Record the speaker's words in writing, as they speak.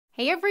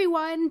Hey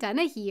everyone,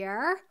 Dana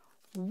here.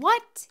 I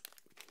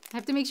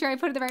have to make sure I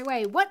put it the right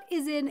way. What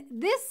is in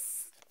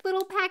this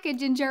little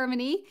package in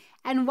Germany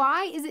and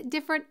why is it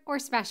different or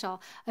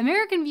special?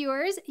 American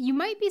viewers, you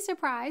might be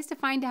surprised to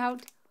find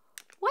out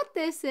what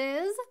this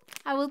is.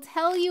 I will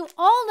tell you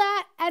all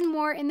that and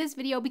more in this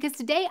video because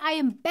today I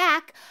am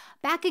back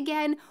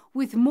again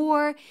with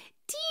more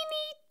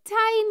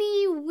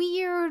tiny,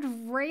 weird,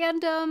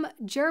 random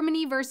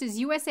Germany versus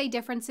USA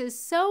differences,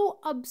 so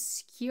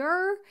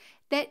obscure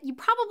that you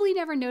probably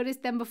never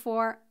noticed them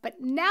before,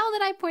 but now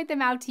that I point them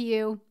out to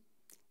you,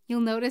 you'll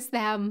notice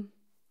them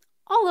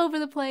all over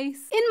the place.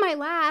 In my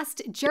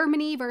last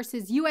Germany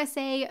versus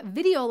USA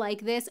video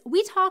like this,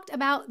 we talked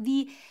about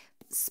the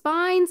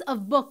spines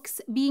of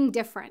books being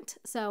different.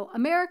 So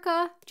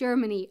America,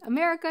 Germany,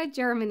 America,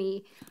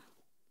 Germany.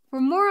 For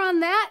more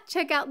on that,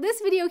 check out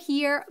this video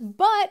here.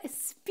 But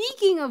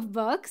speaking of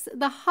books,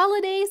 the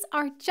holidays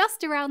are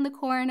just around the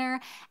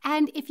corner.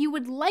 And if you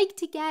would like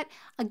to get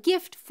a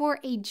gift for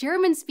a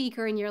German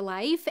speaker in your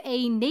life,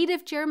 a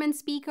native German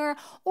speaker,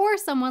 or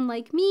someone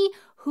like me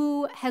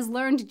who has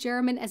learned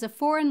German as a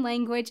foreign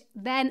language,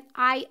 then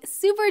I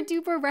super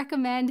duper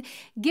recommend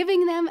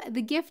giving them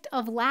the gift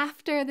of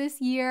laughter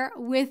this year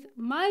with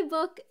my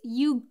book,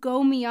 You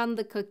Go Me on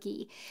the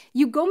Cookie.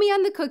 You Go Me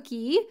on the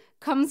Cookie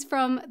comes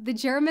from the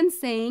German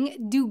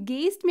saying, Du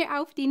gehst mir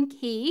auf den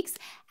Keks,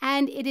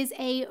 and it is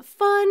a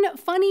fun,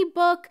 funny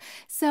book.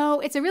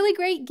 So it's a really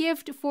great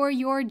gift for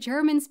your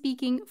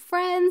German-speaking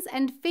friends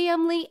and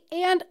family,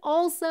 and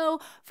also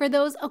for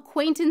those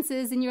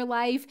acquaintances in your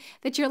life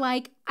that you're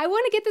like, I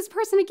want to get this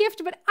person a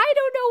gift, but I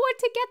don't know what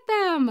to get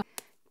them.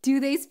 Do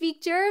they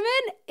speak German?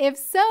 If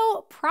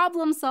so,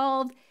 problem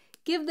solved.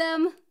 Give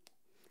them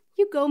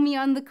You Go Me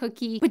on the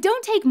Cookie. But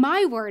don't take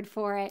my word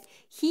for it.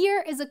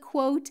 Here is a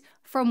quote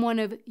from one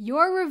of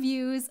your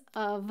reviews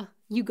of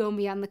You Go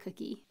Me on the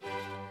Cookie.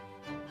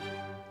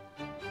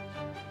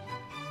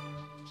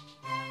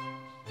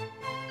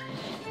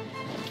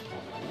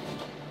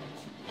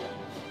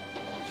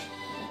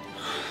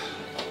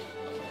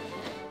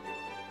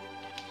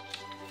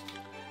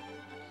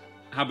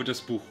 Habe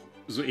das Buch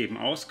soeben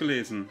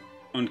ausgelesen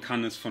und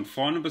kann es von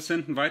vorne bis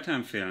hinten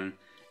weiterempfehlen.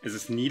 Es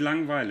ist nie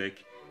langweilig.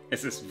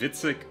 Es ist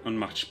witzig und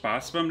macht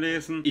Spaß beim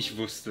Lesen. Ich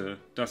wusste,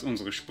 dass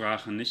unsere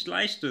Sprache nicht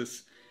leicht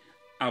ist,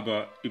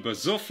 aber über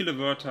so viele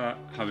Wörter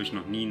habe ich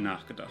noch nie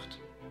nachgedacht.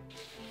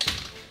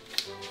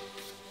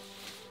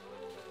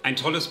 Ein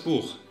tolles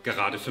Buch,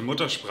 gerade für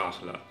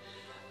Muttersprachler.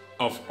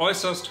 Auf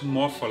äußerst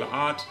humorvolle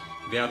Art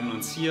werden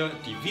uns hier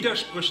die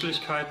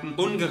Widersprüchlichkeiten,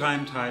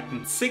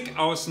 Ungereimtheiten, zig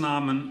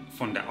Ausnahmen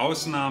von der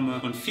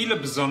Ausnahme und viele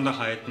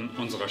Besonderheiten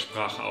unserer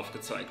Sprache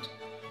aufgezeigt.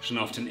 Schon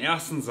auf den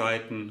ersten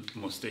Seiten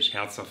musste ich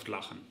herzhaft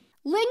lachen.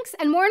 Links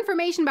and more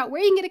information about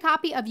where you can get a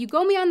copy of You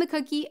Go Me on the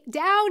Cookie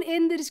down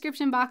in the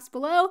description box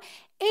below.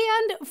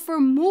 And for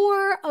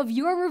more of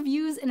your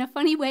reviews in a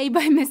funny way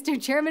by Mr.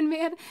 German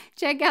Man,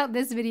 check out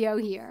this video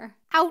here.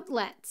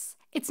 Outlets.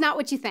 It's not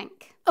what you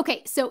think.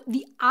 Okay, so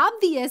the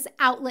obvious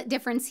outlet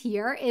difference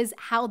here is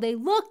how they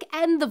look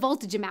and the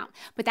voltage amount,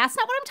 but that's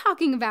not what I'm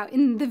talking about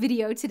in the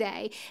video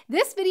today.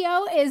 This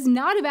video is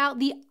not about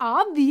the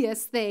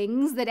obvious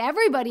things that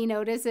everybody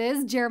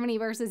notices, Germany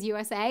versus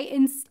USA.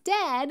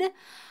 Instead,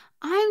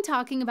 I'm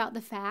talking about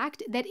the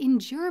fact that in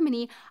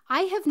Germany,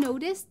 I have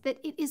noticed that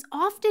it is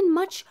often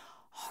much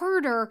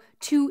harder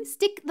to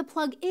stick the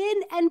plug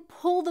in and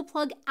pull the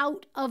plug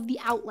out of the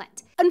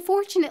outlet.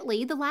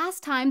 Unfortunately, the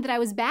last time that I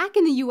was back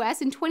in the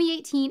US in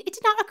 2018, it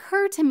did not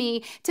occur to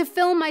me to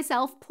film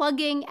myself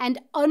plugging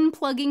and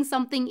unplugging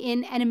something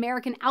in an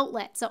American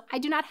outlet. So I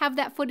do not have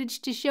that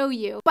footage to show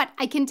you. But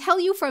I can tell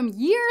you from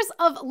years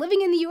of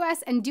living in the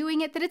US and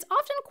doing it that it's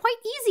often quite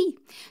easy.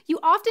 You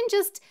often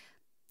just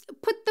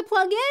put the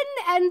plug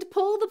in and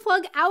pull the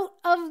plug out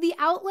of the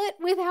outlet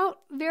without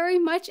very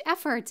much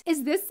effort.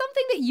 Is this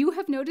something that you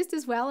have noticed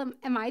as well?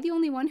 Am I the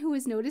only one who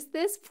has noticed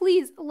this?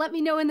 Please let me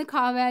know in the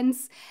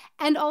comments.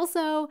 And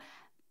also,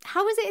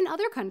 how is it in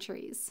other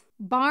countries?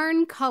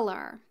 Barn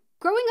color.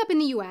 Growing up in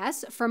the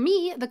US, for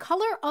me, the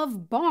color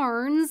of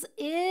barns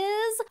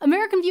is...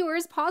 American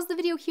viewers, pause the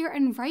video here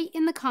and write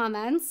in the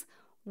comments,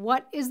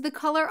 what is the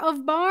color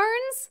of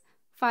barns?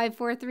 5,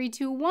 4, 3,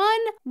 2, 1.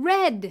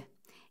 Red.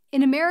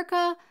 In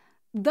America,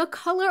 the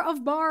color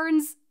of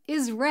barns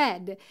is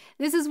red.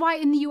 This is why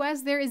in the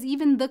US there is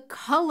even the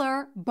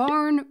color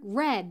barn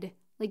red.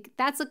 Like,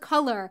 that's a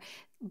color,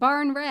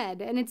 barn red,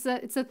 and it's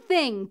a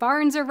thing.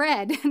 Barns are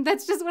red.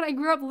 That's just what I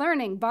grew up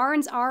learning.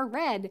 Barns are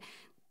red.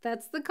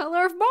 That's the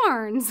color of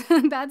barns.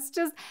 That's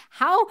just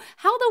how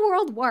the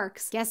world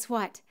works. Guess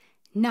what?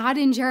 Not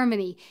in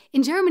Germany.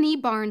 In Germany,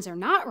 barns are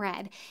not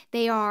red.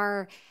 They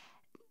are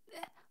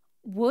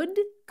wood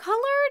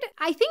colored.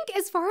 I think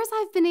as far as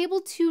I've been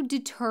able to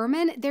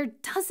determine, there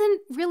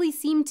doesn't really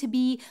seem to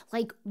be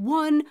like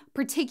one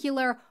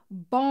particular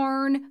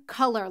barn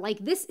color. Like,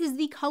 this is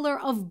the color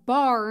of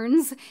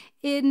barns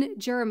in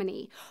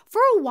Germany.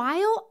 For a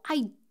while,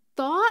 I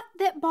thought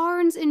that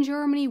barns in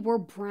Germany were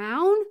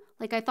brown.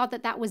 Like, I thought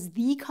that that was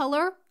the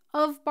color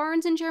of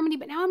barns in Germany,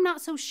 but now I'm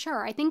not so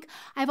sure. I think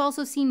I've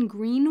also seen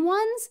green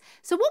ones.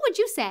 So what would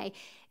you say?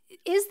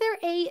 Is there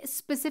a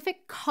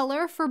specific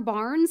color for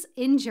barns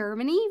in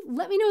Germany?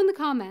 Let me know in the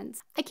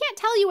comments. I can't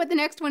tell you what the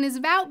next one is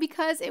about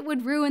because it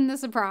would ruin the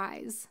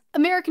surprise.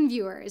 American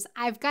viewers,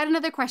 I've got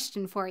another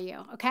question for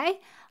you, okay?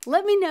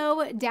 Let me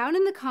know down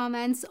in the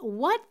comments,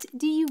 what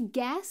do you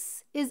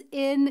guess is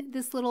in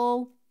this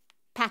little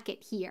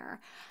packet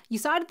here? You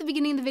saw it at the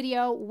beginning of the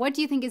video. What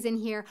do you think is in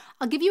here?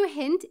 I'll give you a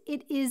hint.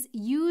 It is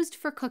used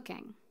for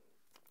cooking.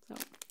 So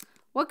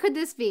what could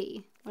this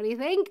be? What do you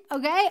think?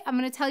 Okay, I'm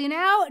gonna tell you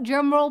now.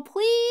 Drum roll,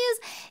 please.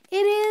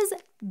 It is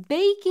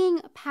baking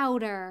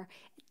powder.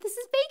 This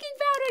is baking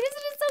powder.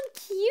 Isn't it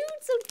so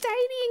cute? So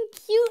tiny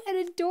and cute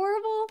and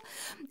adorable.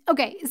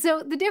 Okay,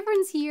 so the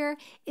difference here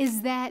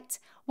is that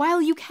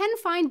while you can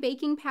find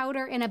baking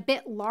powder in a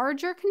bit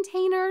larger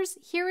containers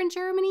here in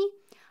Germany,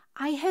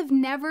 I have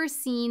never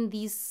seen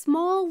these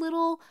small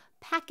little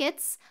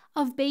packets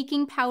of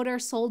baking powder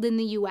sold in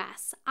the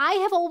US. I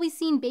have always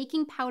seen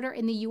baking powder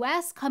in the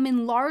US come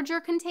in larger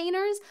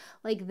containers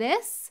like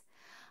this,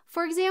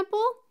 for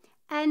example.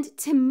 And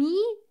to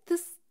me,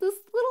 this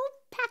little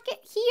packet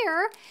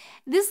here,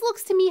 this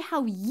looks to me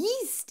how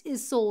yeast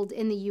is sold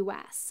in the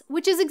US,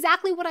 which is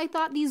exactly what I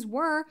thought these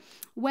were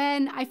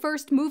when I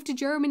first moved to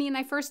Germany and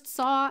I first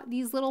saw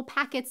these little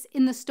packets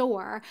in the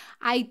store.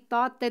 I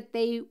thought that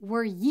they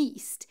were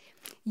yeast.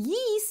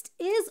 Yeast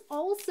is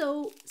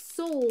also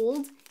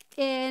sold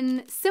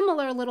in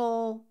similar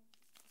little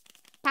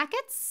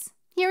packets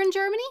here in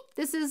Germany.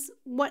 This is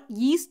what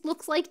yeast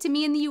looks like to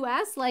me in the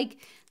US.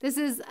 Like, this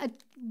is,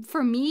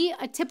 for me,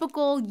 a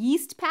typical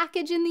yeast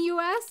package in the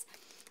US.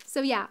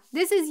 So yeah,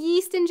 this is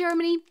yeast in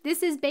Germany.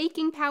 This is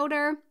baking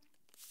powder.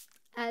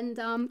 And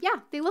yeah,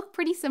 they look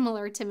pretty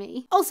similar to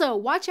me. Also,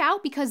 watch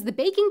out because the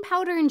baking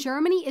powder in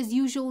Germany is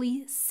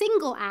usually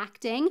single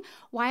acting,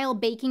 while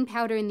baking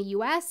powder in the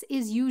US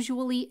is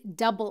usually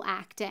double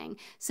acting.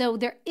 So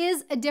there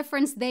is a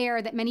difference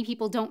there that many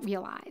people don't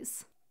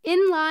realize.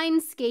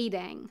 Inline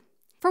skating.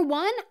 For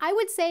one, I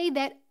would say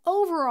that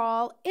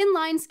overall,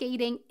 inline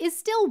skating is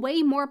still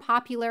way more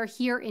popular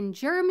here in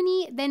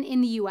Germany than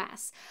in the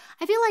US.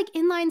 I feel like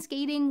inline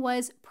skating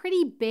was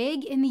pretty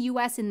big in the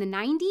US in the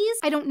 90s.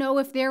 I don't know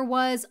if there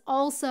was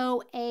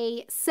also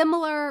a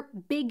similar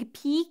big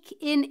peak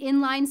in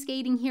inline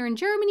skating here in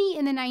Germany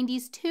in the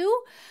 90s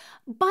too.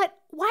 But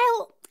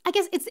while I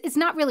guess it's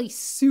not really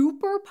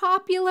super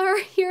popular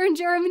here in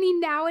Germany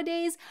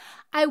nowadays,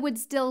 I would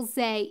still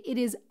say it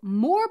is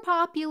more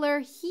popular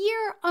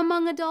here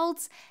among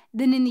adults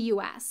than in the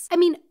US. I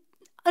mean,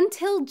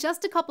 until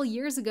just a couple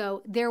years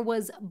ago, there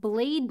was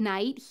Blade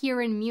Night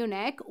here in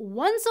Munich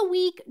once a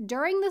week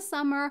during the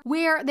summer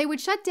where they would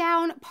shut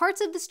down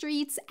parts of the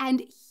streets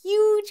and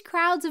huge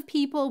crowds of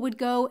people would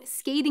go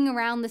skating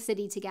around the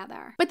city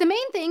together. But the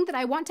main thing that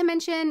I want to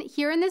mention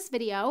here in this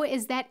video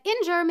is that in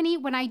Germany,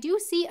 when I do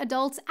see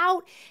adults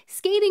out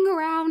skating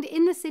around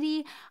in the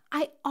city,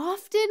 I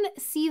often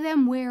see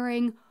them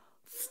wearing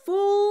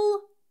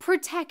full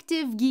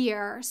protective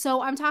gear.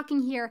 So I'm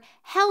talking here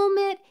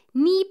helmet,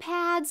 knee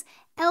pads,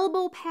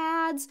 elbow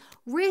pads,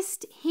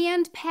 wrist,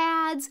 hand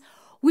pads,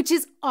 which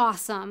is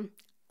awesome.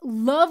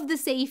 Love the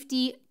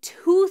safety,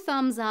 2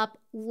 thumbs up,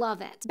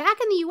 love it. Back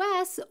in the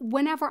US,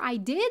 whenever I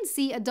did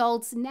see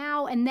adults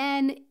now and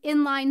then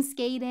inline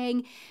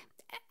skating,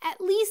 at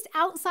least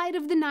outside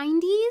of the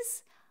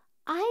 90s,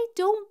 I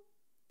don't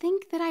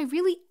think that I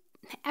really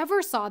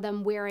ever saw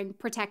them wearing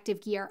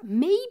protective gear.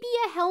 Maybe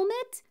a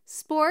helmet,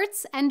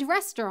 sports, and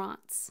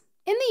restaurants.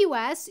 In the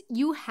US,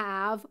 you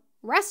have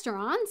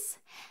restaurants,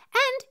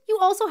 and you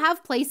also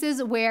have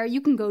places where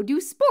you can go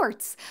do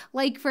sports,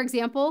 like, for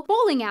example,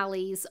 bowling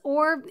alleys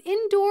or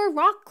indoor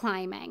rock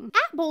climbing.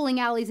 At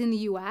bowling alleys in the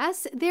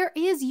US, there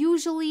is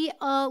usually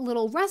a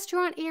little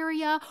restaurant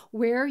area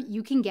where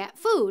you can get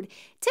food.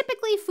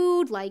 Typically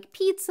food like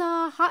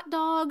pizza, hot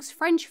dogs,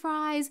 French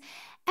fries,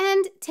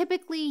 and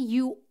typically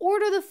you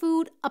order the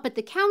food up at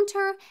the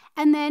counter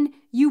and then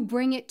you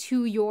bring it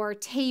to your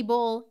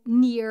table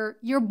near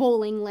your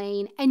bowling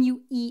lane and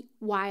you eat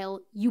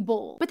while you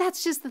bowl. But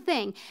that's just the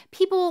thing.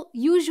 People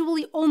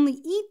usually only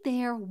eat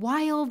there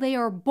while they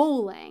are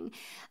bowling.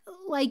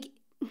 Like,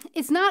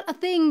 it's not a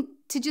thing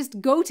to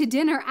just go to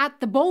dinner at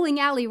the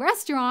bowling alley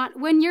restaurant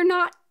when you're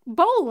not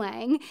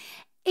bowling.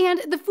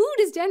 And the food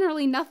is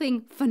generally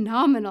nothing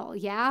phenomenal,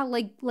 yeah?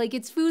 Like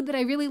it's food that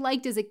I really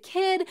liked as a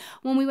kid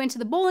when we went to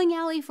the bowling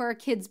alley for a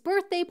kid's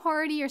birthday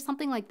party or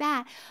something like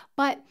that.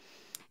 But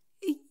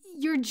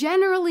you're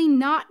generally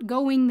not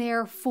going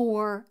there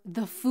for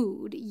the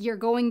food. You're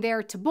going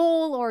there to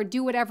bowl or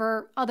do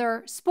whatever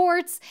other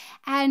sports,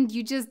 and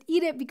you just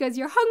eat it because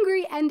you're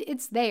hungry and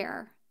it's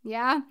there,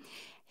 yeah?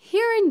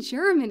 Here in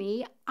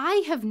Germany,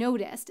 I have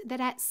noticed that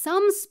at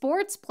some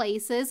sports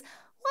places,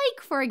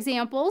 like, for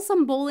example,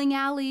 some bowling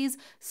alleys,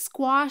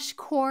 squash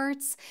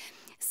courts,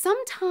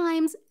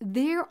 sometimes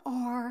there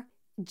are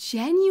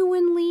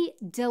genuinely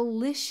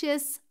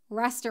delicious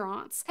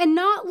restaurants. And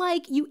not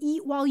like you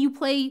eat while you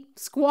play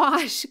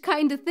squash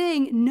kind of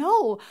thing.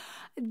 No,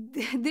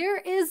 there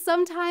is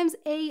sometimes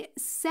a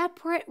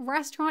separate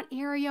restaurant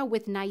area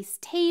with nice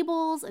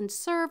tables and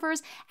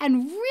servers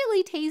and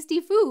really tasty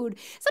food.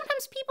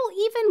 Sometimes people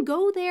even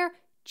go there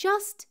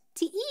just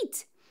to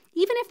eat.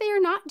 Even if they are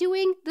not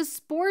doing the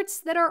sports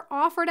that are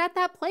offered at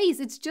that place.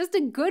 It's just a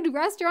good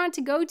restaurant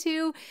to go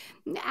to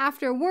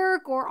after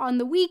work or on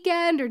the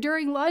weekend or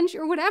during lunch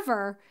or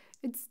whatever.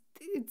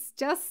 It's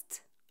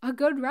just a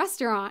good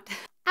restaurant.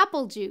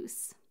 Apple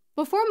juice.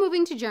 Before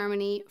moving to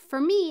Germany, for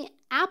me,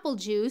 apple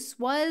juice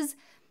was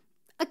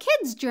a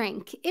kid's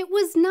drink. It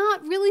was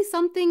not really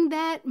something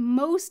that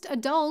most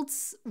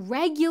adults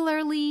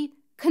regularly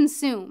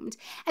consumed.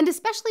 And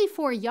especially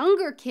for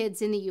younger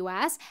kids in the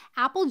US,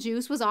 apple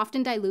juice was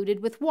often diluted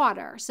with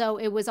water. So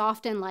it was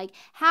often like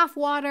half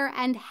water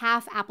and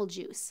half apple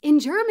juice. In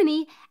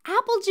Germany,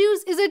 apple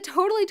juice is a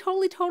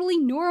totally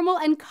normal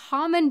and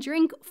common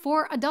drink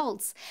for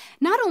adults.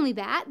 Not only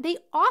that, they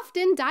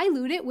often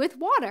dilute it with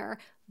water.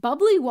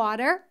 Bubbly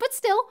water, but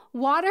still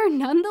water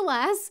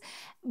nonetheless.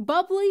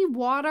 Bubbly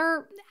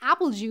water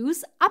apple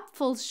juice,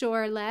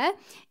 Apfelschorle,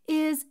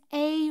 is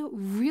a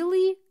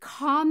really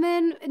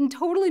common and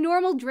totally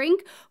normal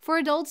drink for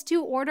adults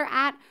to order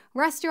at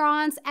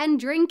restaurants and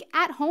drink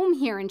at home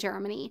here in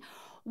Germany.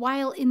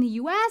 While in the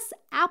US,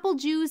 apple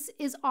juice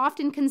is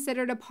often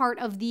considered a part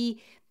of the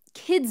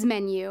kids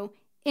menu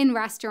in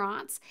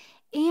restaurants.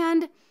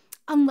 And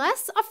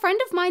unless a friend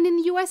of mine in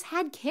the US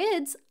had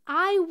kids,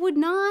 I would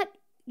not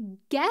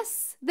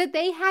guess that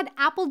they had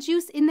apple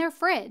juice in their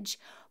fridge.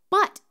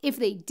 But if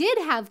they did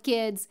have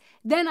kids,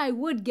 then I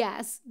would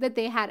guess that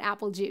they had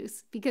apple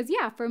juice. Because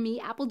yeah, for me,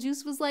 apple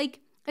juice was like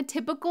a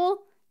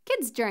typical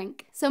kids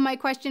drink. So my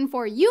question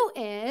for you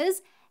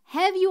is,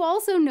 have you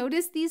also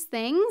noticed these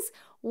things?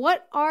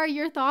 What are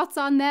your thoughts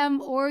on them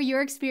or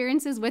your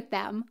experiences with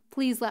them?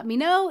 Please let me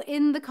know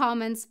in the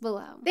comments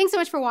below. Thanks so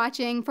much for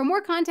watching. For more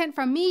content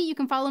from me, you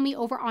can follow me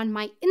over on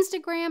my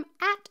Instagram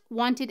at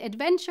Wanted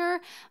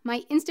Adventure.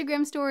 My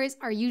Instagram stories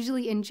are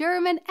usually in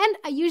German, and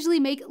I usually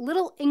make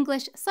little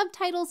English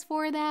subtitles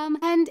for them.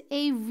 And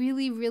a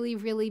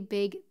really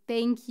big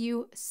thank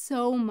you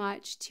so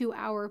much to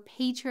our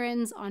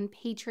patrons on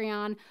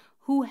Patreon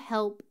who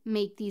help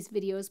make these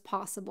videos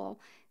possible.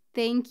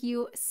 Thank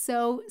you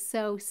so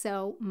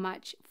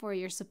much for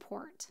your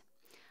support.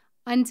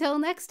 Until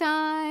next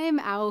time,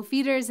 auf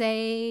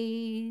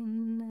Wiedersehen.